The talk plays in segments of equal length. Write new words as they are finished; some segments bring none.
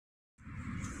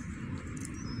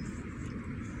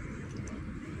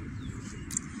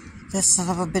This son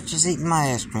of a bitch is eating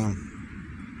my ice cream.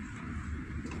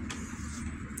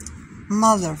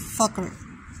 Motherfucker.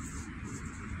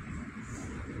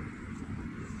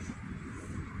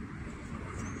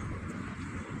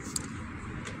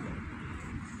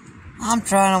 I'm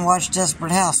trying to watch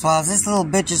Desperate Housewives. This little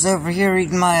bitch is over here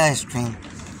eating my ice cream.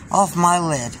 Off my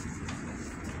lid.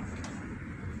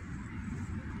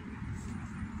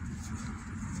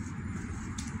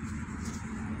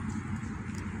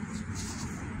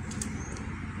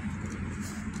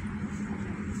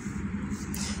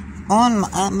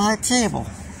 At my table.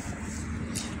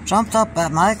 Jumped up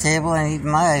at my table and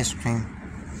eating my ice cream.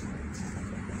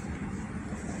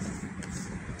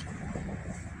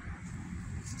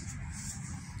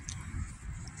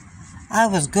 I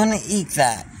was gonna eat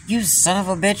that. You son of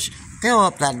a bitch. Go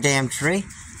up that damn tree.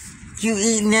 You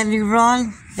eat and then you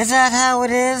run? Is that how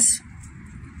it is?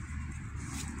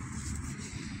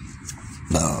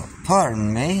 No.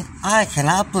 Pardon me. I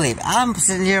cannot believe it. I'm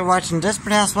sitting here watching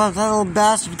Desperate Housewives. That little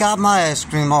bastard got my ice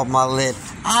cream off my lid.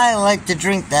 I like to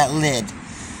drink that lid.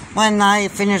 When I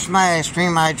finish my ice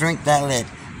cream, I drink that lid.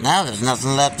 Now there's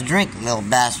nothing left to drink. Little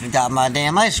bastard got my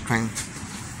damn ice cream.